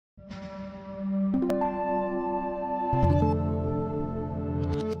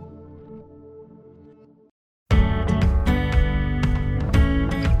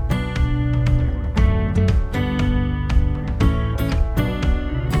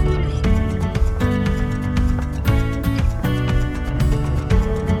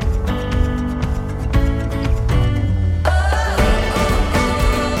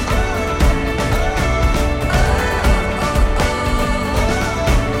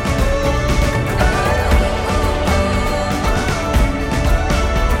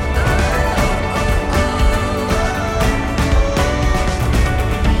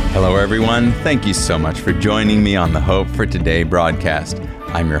everyone. Thank you so much for joining me on the Hope for Today broadcast.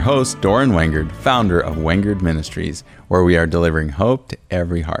 I'm your host, Doran Wengard, founder of Wengard Ministries, where we are delivering hope to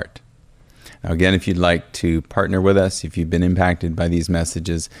every heart. Now, again, if you'd like to partner with us, if you've been impacted by these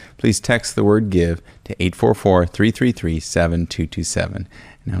messages, please text the word GIVE to 844-333-7227. And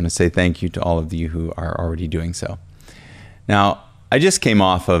I want to say thank you to all of you who are already doing so. Now, I just came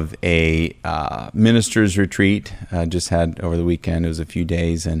off of a minister's retreat, just had over the weekend. It was a few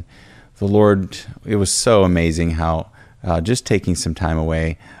days, and the Lord, it was so amazing how just taking some time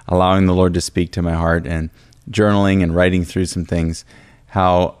away, allowing the Lord to speak to my heart and journaling and writing through some things,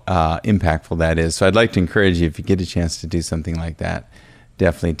 how impactful that is. So I'd like to encourage you, if you get a chance to do something like that,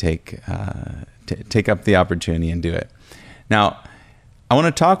 definitely take up the opportunity and do it. Now, I want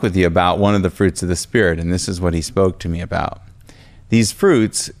to talk with you about one of the fruits of the Spirit, and this is what he spoke to me about. These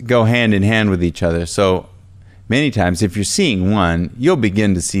fruits go hand in hand with each other, so many times if you're seeing one, you'll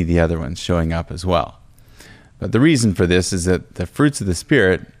begin to see the other ones showing up as well. But the reason for this is that the fruits of the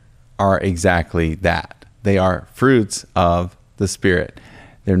Spirit are exactly that. They are fruits of the Spirit.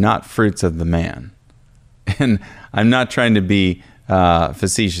 They're not fruits of the man. And I'm not trying to be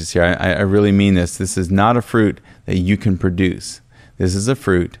facetious here. I really mean this. This is not a fruit that you can produce. This is a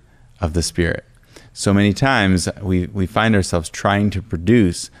fruit of the Spirit. So many times we find ourselves trying to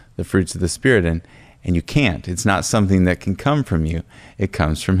produce the fruits of the Spirit, and you can't. It's not something that can come from you. It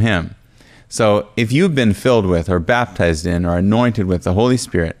comes from Him. So if you've been filled with or baptized in or anointed with the Holy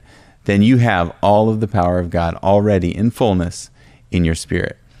Spirit, then you have all of the power of God already in fullness in your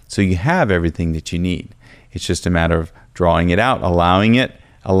spirit. So you have everything that you need. It's just a matter of drawing it out, allowing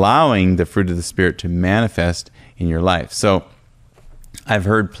the fruit of the Spirit to manifest in your life. So I've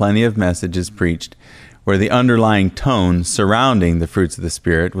heard plenty of messages preached where the underlying tone surrounding the fruits of the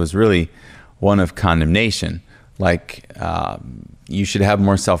Spirit was really one of condemnation, like you should have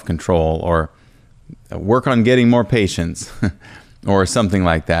more self-control or work on getting more patience or something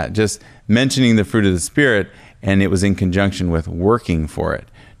like that. Just mentioning the fruit of the Spirit, and it was in conjunction with working for it,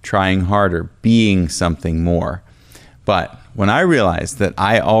 trying harder, being something more. But when I realized that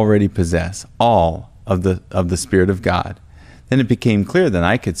I already possess all of the Spirit of God, then it became clear that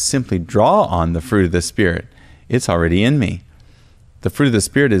I could simply draw on the fruit of the Spirit. It's already in me. The fruit of the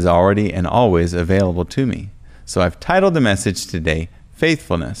Spirit is already and always available to me. So I've titled the message today,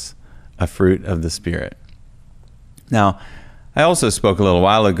 Faithfulness, a Fruit of the Spirit. Now, I also spoke a little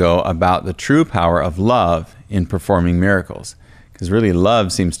while ago about the true power of love in performing miracles, because really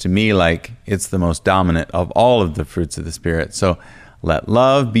love seems to me like it's the most dominant of all of the fruits of the Spirit. So let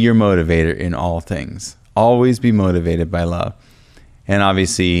love be your motivator in all things. Always be motivated by love. And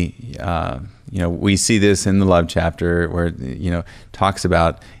obviously, we see this in the love chapter where, talks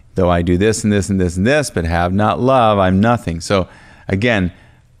about, though I do this and this and this and this, but have not love, I'm nothing. So again,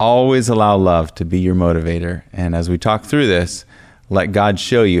 always allow love to be your motivator. And as we talk through this, let God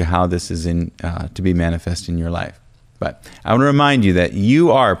show you how this is to be manifest in your life. But I want to remind you that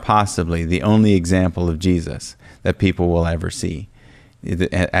you are possibly the only example of Jesus that people will ever see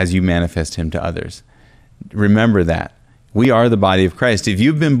as you manifest Him to others. Remember that. We are the body of Christ. If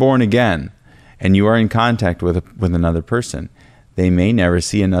you've been born again and you are in contact with another person, they may never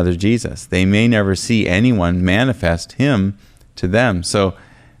see another Jesus. They may never see anyone manifest Him to them. So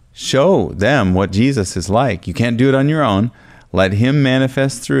show them what Jesus is like. You can't do it on your own. Let Him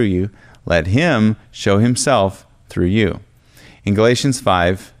manifest through you. Let Him show Himself through you. In Galatians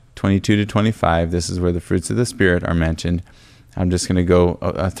 5:22-25, this is where the fruits of the Spirit are mentioned. I'm just going to go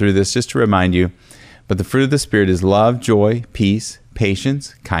through this just to remind you. But the fruit of the Spirit is love, joy, peace,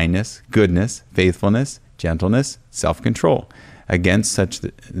 patience, kindness, goodness, faithfulness, gentleness, self-control. Against such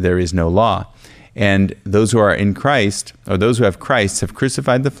there is no law. And those who are in Christ, or those who have Christ, have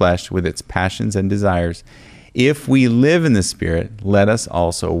crucified the flesh with its passions and desires. If we live in the Spirit, let us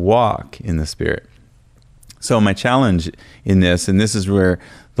also walk in the Spirit. So my challenge in this, and this is where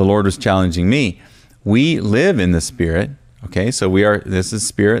the Lord was challenging me, we live in the Spirit, okay? So this is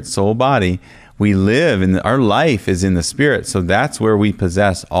spirit, soul, body. We live our life is in the Spirit. So that's where we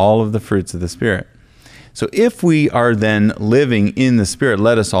possess all of the fruits of the Spirit. So if we are then living in the Spirit,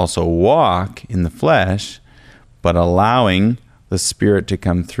 let us also walk in the flesh, but allowing the Spirit to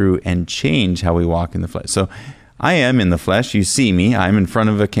come through and change how we walk in the flesh. So I am in the flesh. You see me. I'm in front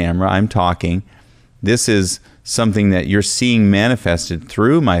of a camera. I'm talking. This is something that you're seeing manifested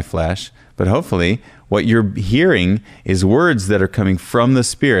through my flesh, but hopefully what you're hearing is words that are coming from the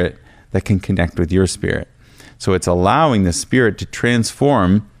Spirit that can connect with your spirit. So it's allowing the Spirit to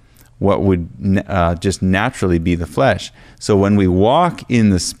transform what would just naturally be the flesh. So when we walk in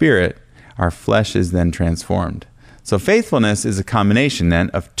the Spirit, our flesh is then transformed. So faithfulness is a combination then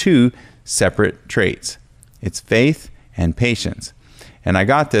of two separate traits. It's faith and patience. And I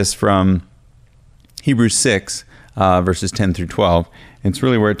got this from Hebrews 6, verses 10 through 12. It's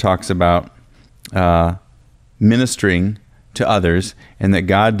really where it talks about ministering to others, and that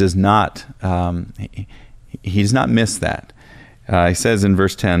God does not, he does not miss that. He says in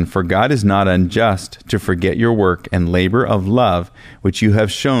verse 10, "For God is not unjust to forget your work and labor of love, which you have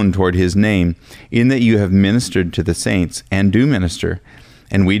shown toward his name, in that you have ministered to the saints, and do minister.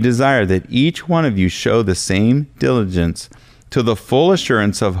 And we desire that each one of you show the same diligence to the full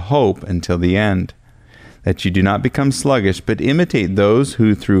assurance of hope until the end, that you do not become sluggish, but imitate those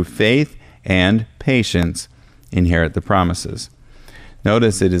who through faith and patience inherit the promises."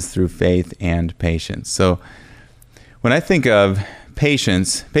 Notice it is through faith and patience. So when I think of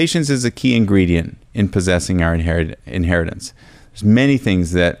patience, patience is a key ingredient in possessing our inheritance. There's many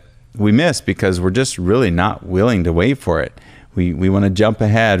things that we miss because we're just really not willing to wait for it. We want to jump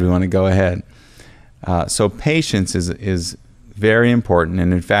ahead. We want to go ahead. So patience is very important.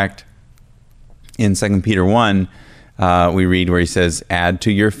 And in fact, in 2 Peter 1, we read where he says, "Add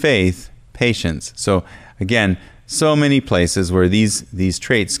to your faith patience." So again, so many places where these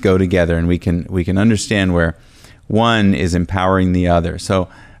traits go together, and we can understand where one is empowering the other. So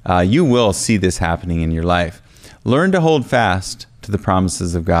you will see this happening in your life. Learn to hold fast to the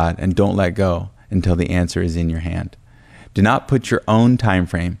promises of God and don't let go until the answer is in your hand. Do not put your own time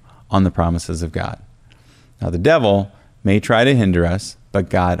frame on the promises of God. Now the devil may try to hinder us, but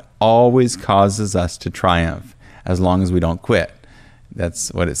God always causes us to triumph as long as we don't quit. That's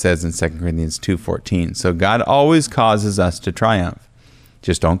what it says in 2 Corinthians 2:14. So God always causes us to triumph.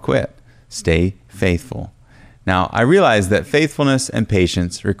 Just don't quit. Stay faithful. Now, I realize that faithfulness and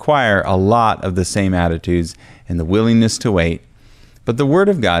patience require a lot of the same attitudes and the willingness to wait, but the Word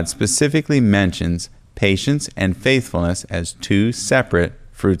of God specifically mentions patience and faithfulness as two separate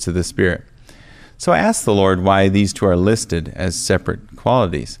fruits of the Spirit. So I asked the Lord why these two are listed as separate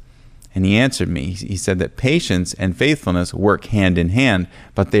qualities. And he answered me. He said that patience and faithfulness work hand in hand,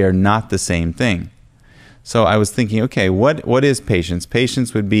 but they are not the same thing. So I was thinking, okay, what is patience?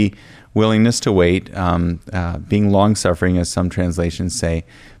 Patience would be willingness to wait, being long-suffering, as some translations say.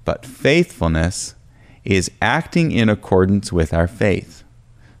 But faithfulness is acting in accordance with our faith.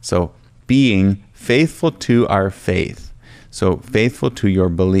 So being faithful to our faith. So faithful to your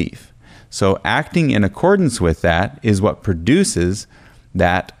belief. So acting in accordance with that is what produces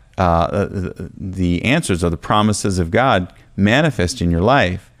that the answers or the promises of God manifest in your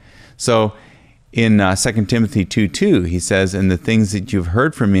life. So in 2 Timothy 2:2, he says, "And the things that you've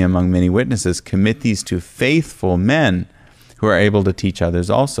heard from me among many witnesses, commit these to faithful men who are able to teach others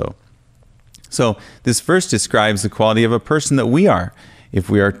also." So this verse describes the quality of a person that we are, if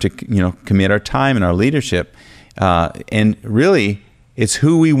we are to commit our time and our leadership. And really, it's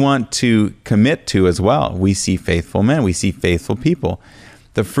who we want to commit to as well. We see faithful men. We see faithful people.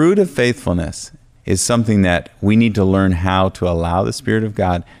 The fruit of faithfulness is something that we need to learn how to allow the Spirit of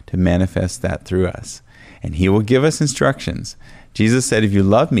God to manifest that through us. And he will give us instructions. Jesus said, "If you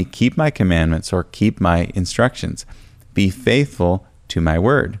love me, keep my commandments," or keep my instructions. Be faithful to my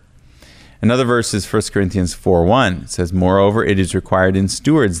word. Another verse is 1 Corinthians 4:1. It says, "Moreover, it is required in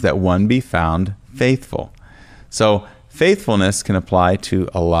stewards that one be found faithful." So faithfulness can apply to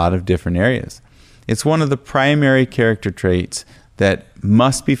a lot of different areas. It's one of the primary character traits that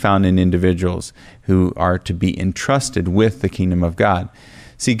must be found in individuals who are to be entrusted with the kingdom of God.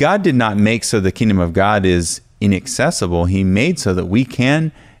 See, God did not make so the kingdom of God is inaccessible. He made so that we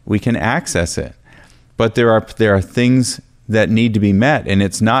can access it. But there are things that need to be met, and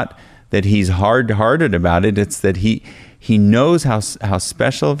it's not that he's hard-hearted about it. It's that he knows how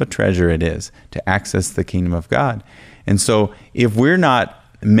special of a treasure it is to access the kingdom of God. And so if we're not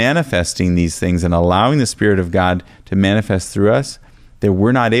manifesting these things and allowing the Spirit of God to manifest through us, that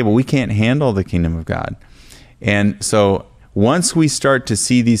we can't handle the kingdom of God. And so once we start to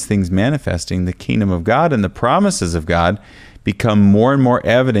see these things manifesting, the kingdom of God and the promises of God become more and more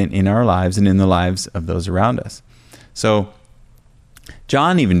evident in our lives and in the lives of those around us. So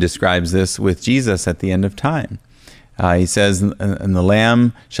John even describes this with Jesus at the end of time. He says, "And the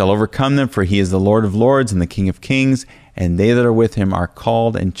Lamb shall overcome them, for he is the Lord of lords and the King of kings, and they that are with him are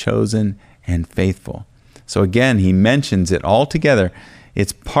called and chosen and faithful." So again, he mentions it all together.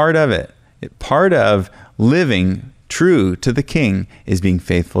 It's part of it. Part of living true to the King is being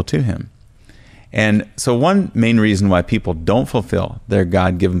faithful to him. And so one main reason why people don't fulfill their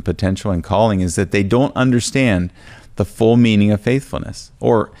God-given potential and calling is that they don't understand the full meaning of faithfulness.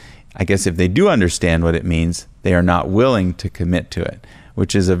 Or I guess if they do understand what it means, they are not willing to commit to it,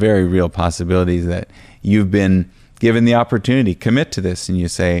 which is a very real possibility that you've been given the opportunity, commit to this, and you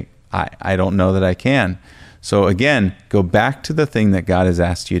say, I don't know that I can. So again, go back to the thing that God has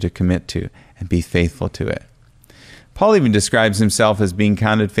asked you to commit to and be faithful to it. Paul even describes himself as being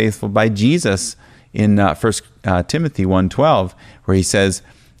counted faithful by Jesus in 1 Timothy 1:12, where he says,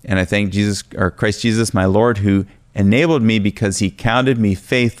 and I thank Jesus, or Christ Jesus, my Lord, who enabled me because he counted me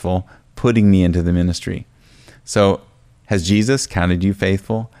faithful, putting me into the ministry. So has Jesus counted you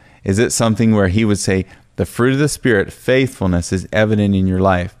faithful? Is it something where he would say, the fruit of the Spirit, faithfulness, is evident in your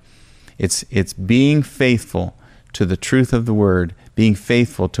life? It's being faithful to the truth of the word, being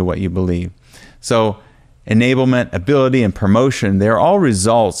faithful to what you believe. So enablement, ability, and promotion, they're all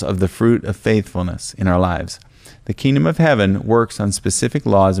results of the fruit of faithfulness in our lives. The kingdom of heaven works on specific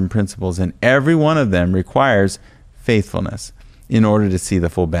laws and principles, and every one of them requires faithfulness in order to see the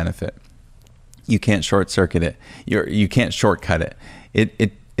full benefit. You can't short-circuit it. You can't shortcut it.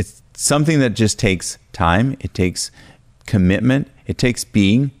 It's something that just takes time. It takes commitment. It takes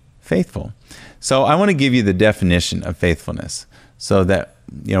being faithful. So I want to give you the definition of faithfulness so that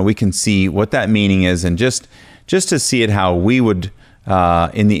we can see what that meaning is, and just to see it how we would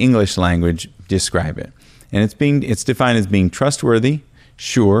in the English language describe it. And it's defined as being trustworthy,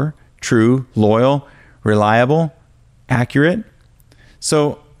 sure, true, loyal, reliable, accurate.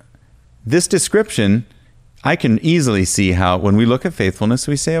 So this description, I can easily see how when we look at faithfulness,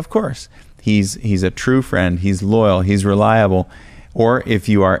 we say, of course, he's a true friend, he's loyal, he's reliable. Or if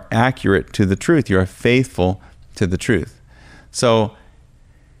you are accurate to the truth, you are faithful to the truth. So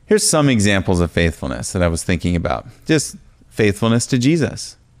here's some examples of faithfulness that I was thinking about. Just faithfulness to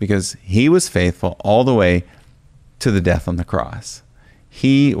Jesus, because he was faithful all the way to the death on the cross.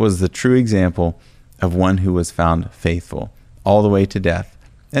 He was the true example of one who was found faithful all the way to death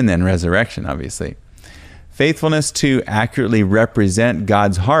and then resurrection, obviously. Faithfulness to accurately represent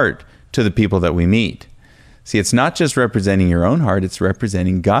God's heart to the people that we meet. See, it's not just representing your own heart, it's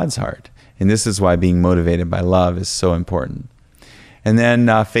representing God's heart. And this is why being motivated by love is so important. And then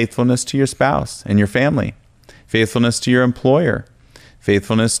faithfulness to your spouse and your family. Faithfulness to your employer.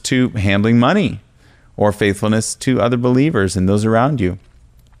 Faithfulness to handling money. Or faithfulness to other believers and those around you.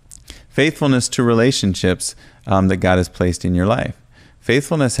 Faithfulness to relationships that God has placed in your life.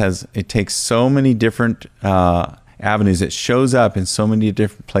 Faithfulness takes so many different avenues. It shows up in so many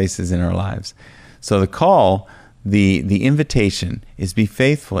different places in our lives. So the call, the invitation is be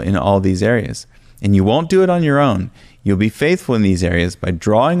faithful in all these areas. And you won't do it on your own. You'll be faithful in these areas by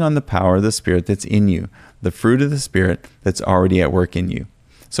drawing on the power of the Spirit that's in you, the fruit of the Spirit that's already at work in you.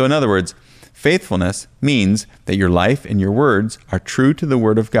 So in other words, faithfulness means that your life and your words are true to the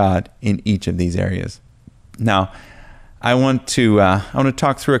Word of God in each of these areas. Now, I want to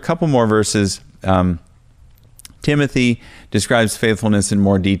talk through a couple more verses. Timothy describes faithfulness in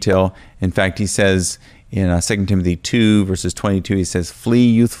more detail. In fact, he says in 2 Timothy 2, verses 22, he says, flee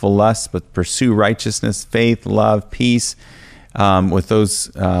youthful lusts, but pursue righteousness, faith, love, peace with those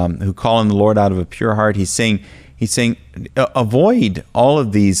who call on the Lord out of a pure heart. He's saying, avoid all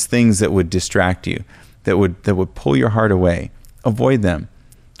of these things that would distract you, that would pull your heart away. Avoid them.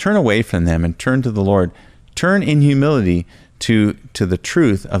 Turn away from them and turn to the Lord. Turn in humility to the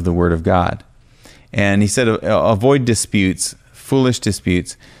truth of the Word of God. And he said, avoid disputes, foolish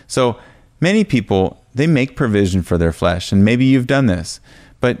disputes. So many people, they make provision for their flesh, and maybe you've done this.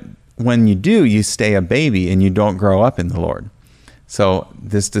 But when you do, you stay a baby and you don't grow up in the Lord. So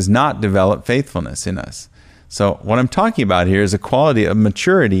this does not develop faithfulness in us. So what I'm talking about here is a quality of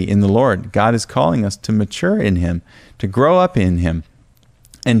maturity in the Lord. God is calling us to mature in Him, to grow up in Him,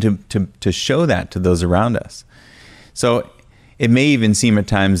 and to show that to those around us. So it may even seem at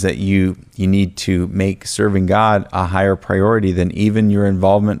times that you need to make serving God a higher priority than even your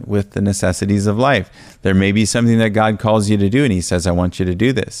involvement with the necessities of life. There may be something that God calls you to do, and He says, I want you to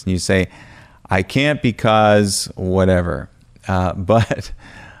do this. And you say, I can't because whatever. But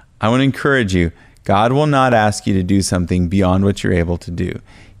I want to encourage you, God will not ask you to do something beyond what you're able to do.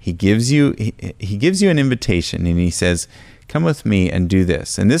 He gives you an invitation, and He says, come with me and do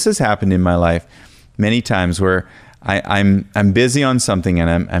this. And this has happened in my life many times where I'm busy on something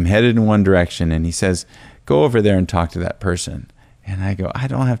and I'm headed in one direction, and He says, go over there and talk to that person. And I go, I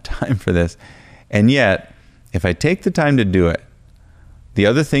don't have time for this. And yet, if I take the time to do it, the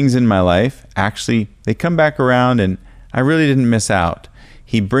other things in my life, actually, they come back around, and I really didn't miss out.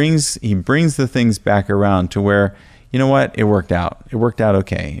 He brings the things back around to where, you know what, it worked out. It worked out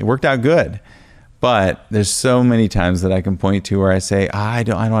okay. It worked out good. But there's so many times that I can point to where I say, I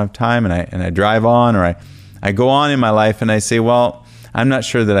don't have time, and I drive on, or I go on in my life and I say, well, I'm not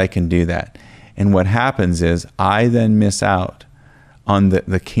sure that I can do that. And what happens is I then miss out on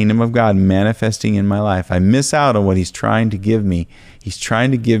the kingdom of God manifesting in my life. I miss out on what he's trying to give me. He's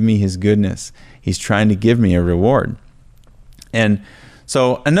trying to give me his goodness. He's trying to give me a reward. And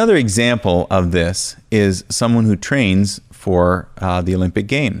so another example of this is someone who trains for the Olympic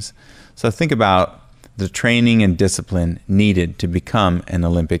Games. So think about the training and discipline needed to become an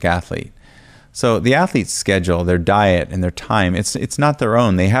Olympic athlete. So the athletes' schedule, their diet, and their time, it's not their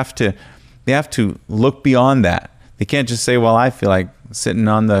own. They have to look beyond that. They can't just say, well, I feel like sitting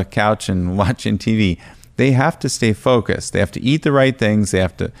on the couch and watching TV. They have to stay focused. They have to eat the right things. They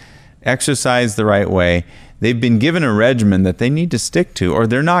have to exercise the right way. They've been given a regimen that they need to stick to, or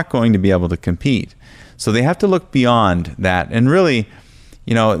they're not going to be able to compete. So they have to look beyond that. And really,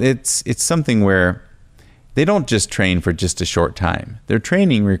 it's something where they don't just train for just a short time. Their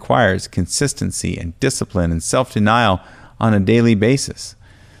training requires consistency and discipline and self-denial on a daily basis.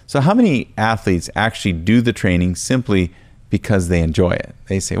 So how many athletes actually do the training simply because they enjoy it?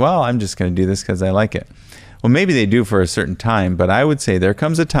 They say, well, I'm just going to do this because I like it. Well, maybe they do for a certain time, but I would say there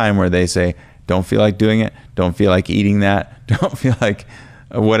comes a time where they say, don't feel like doing it, don't feel like eating that, don't feel like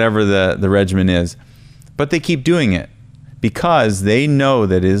whatever the regimen is. But they keep doing it because they know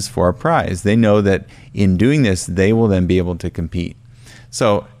that it is for a prize. They know that in doing this, they will then be able to compete.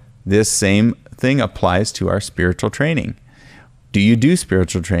 So this same thing applies to our spiritual training. Do you do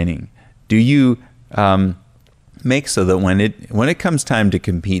spiritual training? Do you make so that when it comes time to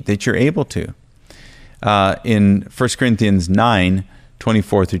compete, that you're able to? In 1 Corinthians 9,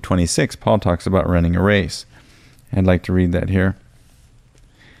 24 through 26, Paul talks about running a race. I'd like to read that here.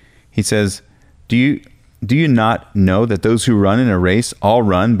 He says, Do you not know that those who run in a race all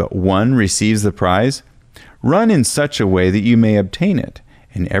run, but one receives the prize? Run in such a way that you may obtain it.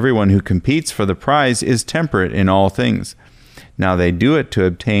 And everyone who competes for the prize is temperate in all things. Now they do it to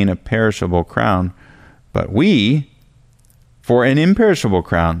obtain a perishable crown, but we for an imperishable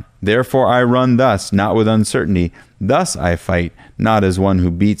crown. Therefore I run thus, not with uncertainty. Thus I fight, not as one who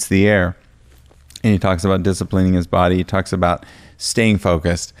beats the air. And he talks about disciplining his body. He talks about staying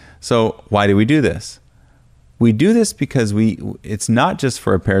focused. So why do we do this? We do this because it's not just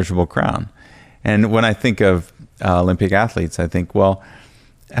for a perishable crown. And when I think of Olympic athletes, I think, well,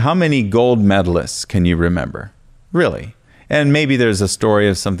 how many gold medalists can you remember? Really? And maybe there's a story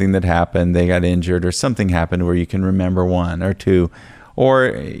of something that happened, they got injured, or something happened where you can remember one or two. Or,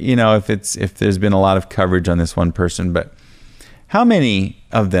 if there's been a lot of coverage on this one person, but how many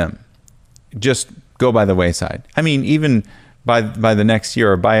of them just go by the wayside? I mean, even by the next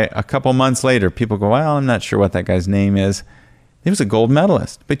year or by a couple months later, people go, well, I'm not sure what that guy's name is. He was a gold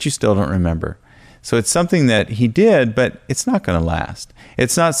medalist, but you still don't remember. So it's something that he did, but it's not going to last.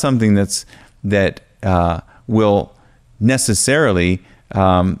 It's not something that will necessarily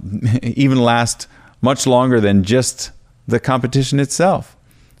even last much longer than just the competition itself.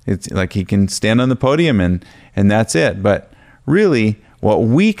 It's like he can stand on the podium and that's it. But really, what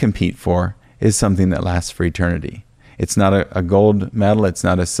we compete for is something that lasts for eternity. It's not a gold medal. It's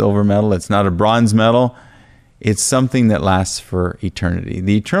not a silver medal. It's not a bronze medal. It's something that lasts for eternity.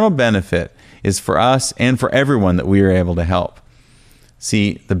 The eternal benefit is for us and for everyone that we are able to help.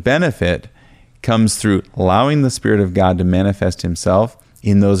 See, the benefit comes through allowing the Spirit of God to manifest himself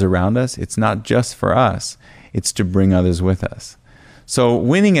in those around us. It's not just for us. It's to bring others with us. So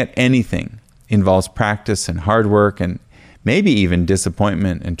winning at anything involves practice and hard work and maybe even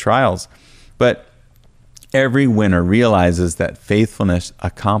disappointment and trials. But every winner realizes that faithfulness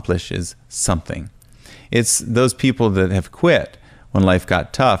accomplishes something. It's those people that have quit when life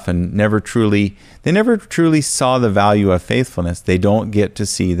got tough and never truly saw the value of faithfulness. They don't get to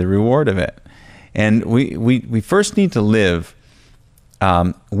see the reward of it. And we first need to live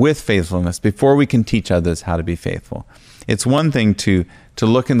with faithfulness before we can teach others how to be faithful. It's one thing to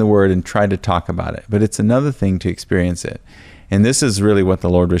look in the Word and try to talk about it, but it's another thing to experience it. And this is really what the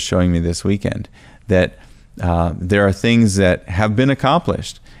Lord was showing me this weekend, that there are things that have been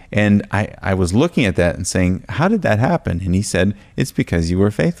accomplished. And I was looking at that and saying, how did that happen? And he said, it's because you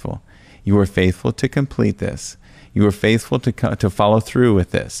were faithful. You were faithful to complete this. You were faithful to follow through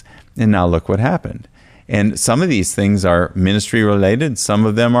with this. And now look what happened. And some of these things are ministry related. Some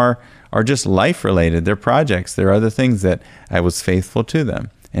of them are just life related. They're projects. There are other things that I was faithful to them,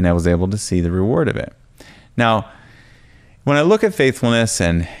 and I was able to see the reward of it. Now, when I look at faithfulness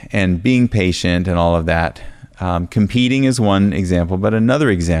and being patient and all of that, competing is one example, but another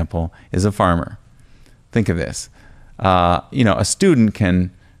example is a farmer. Think of this. A student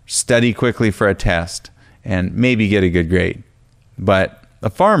can study quickly for a test and maybe get a good grade. But a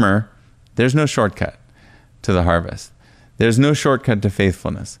farmer, there's no shortcut to the harvest. There's no shortcut to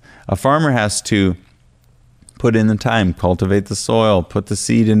faithfulness. A farmer has to Put in the time, cultivate the soil, put the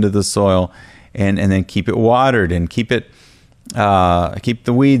seed into the soil, and then keep it watered and keep the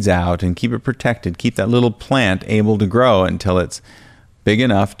weeds out and keep it protected. Keep that little plant able to grow until it's big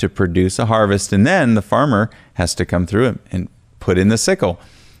enough to produce a harvest. And then the farmer has to come through and put in the sickle,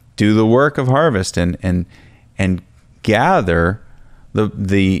 do the work of harvest and gather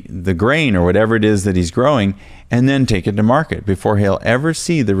the grain or whatever it is that he's growing, and then take it to market before he'll ever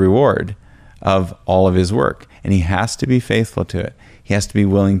see the reward of all of his work. And he has to be faithful to it. He has to be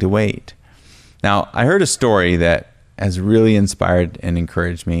willing to wait. Now, I heard a story that has really inspired and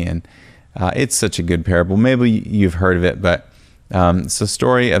encouraged me, and it's such a good parable. Maybe you've heard of it, but it's a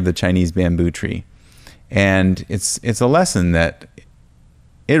story of the Chinese bamboo tree. And it's a lesson that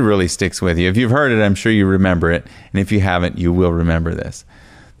it really sticks with you. If you've heard it, I'm sure you remember it. And if you haven't, you will remember this.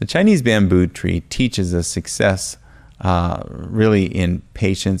 The Chinese bamboo tree teaches us success really in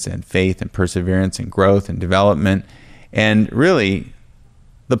patience and faith and perseverance and growth and development, and really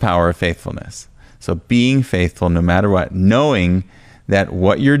the power of faithfulness. So being faithful no matter what, knowing that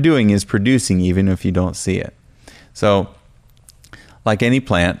what you're doing is producing even if you don't see it. So like any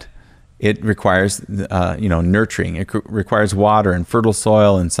plant, it requires nurturing. It requires water and fertile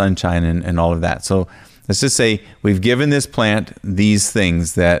soil and sunshine and all of that. So let's just say we've given this plant these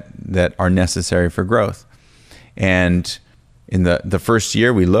things that are necessary for growth. And in the first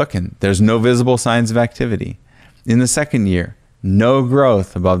year we look and there's no visible signs of activity. In the second year, no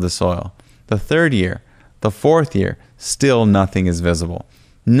growth above the soil. The third year, the fourth year, still nothing is visible.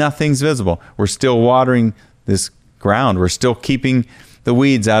 Nothing's visible. We're still watering this ground. We're still keeping the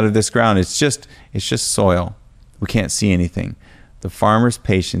weeds out of this ground. It's just soil. We can't see anything. The farmer's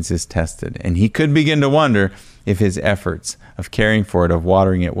patience is tested, and he could begin to wonder if his efforts of caring for it, of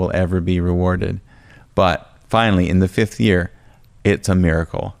watering it, will ever be rewarded. But finally, in the fifth year, it's a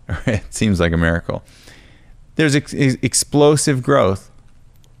miracle. It seems like a miracle. There's explosive growth.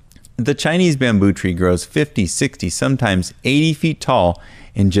 The Chinese bamboo tree grows 50, 60, sometimes 80 feet tall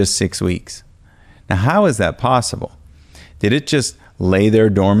in just 6 weeks. Now, how is that possible? Did it just lay there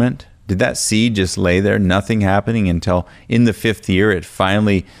dormant? Did that seed just lay there, nothing happening, until in the fifth year it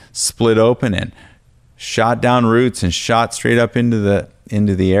finally split open and shot down roots and shot straight up into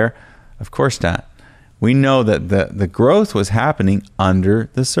the air? Of course not. We know that the growth was happening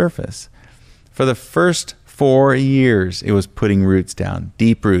under the surface. For the first 4 years, it was putting roots down,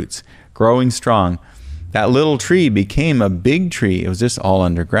 deep roots, growing strong. That little tree became a big tree. It was just all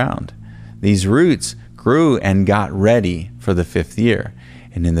underground. These roots grew and got ready for the fifth year.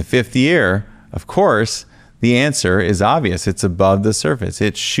 And in the fifth year, of course, the answer is obvious. It's above the surface.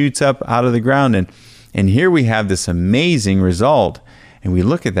 It shoots up out of the ground. And here we have this amazing result. And we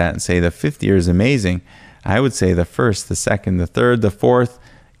look at that and say the fifth year is amazing. I would say the first, the second, the third, the fourth,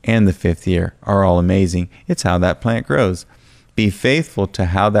 and the fifth year are all amazing. It's how that plant grows. Be faithful to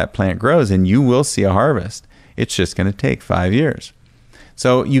how that plant grows, and you will see a harvest. It's just going to take 5 years.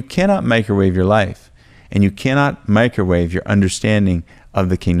 So you cannot microwave your life, and you cannot microwave your understanding of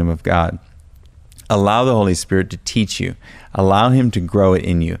the kingdom of God. Allow the Holy Spirit to teach you. Allow him to grow it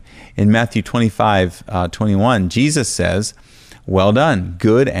in you. In Matthew 25:21, Jesus says, "Well done,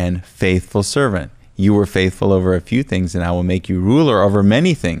 good and faithful servant. You were faithful over a few things, and I will make you ruler over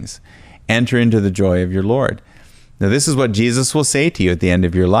many things. Enter into the joy of your Lord." Now, this is what Jesus will say to you at the end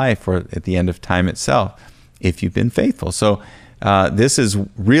of your life, or at the end of time itself, if you've been faithful. So this is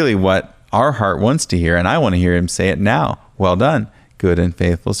really what our heart wants to hear, and I want to hear him say it now. Well done, good and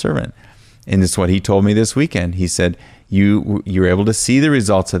faithful servant. And it's what he told me this weekend. He said, you were able to see the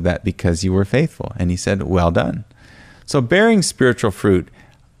results of that because you were faithful. And he said, well done. So bearing spiritual fruit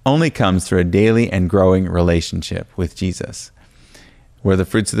only comes through a daily and growing relationship with Jesus. Where the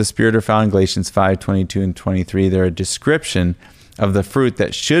fruits of the Spirit are found, Galatians 5:22 and 23, they're a description of the fruit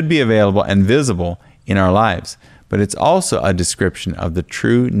that should be available and visible in our lives. But it's also a description of the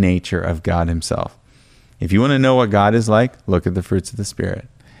true nature of God himself. If you want to know what God is like, look at the fruits of the Spirit.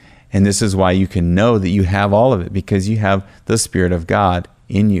 And this is why you can know that you have all of it, because you have the Spirit of God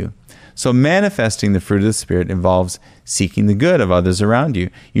in you. So manifesting the fruit of the Spirit involves seeking the good of others around you.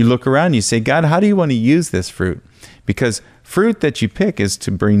 You look around, you say, God, how do you want to use this fruit? Because fruit that you pick is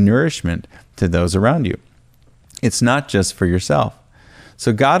to bring nourishment to those around you. It's not just for yourself.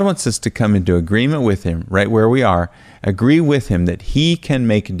 So God wants us to come into agreement with him right where we are, agree with him that he can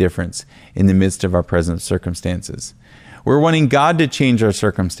make a difference in the midst of our present circumstances. We're wanting God to change our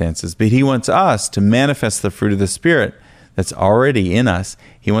circumstances, but he wants us to manifest the fruit of the Spirit that's already in us.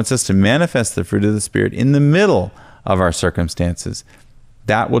 He wants us to manifest the fruit of the Spirit in the middle of our circumstances.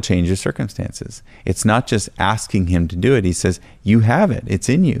 that will change your circumstances. It's not just asking him to do it. He says, you have it. It's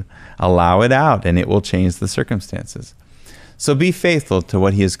in you. Allow it out, and it will change the circumstances. So be faithful to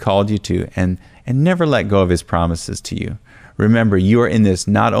what he has called you to, and never let go of his promises to you. Remember, you are in this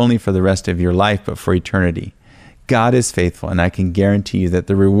not only for the rest of your life, but for eternity. God is faithful, and I can guarantee you that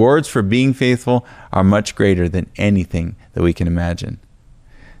the rewards for being faithful are much greater than anything that we can imagine.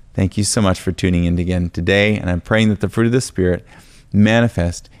 Thank you so much for tuning in again today, and I'm praying that the fruit of the Spirit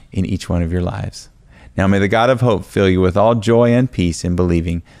manifest in each one of your lives. Now may the God of hope fill you with all joy and peace in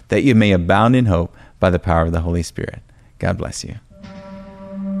believing, that you may abound in hope by the power of the Holy Spirit. God bless you.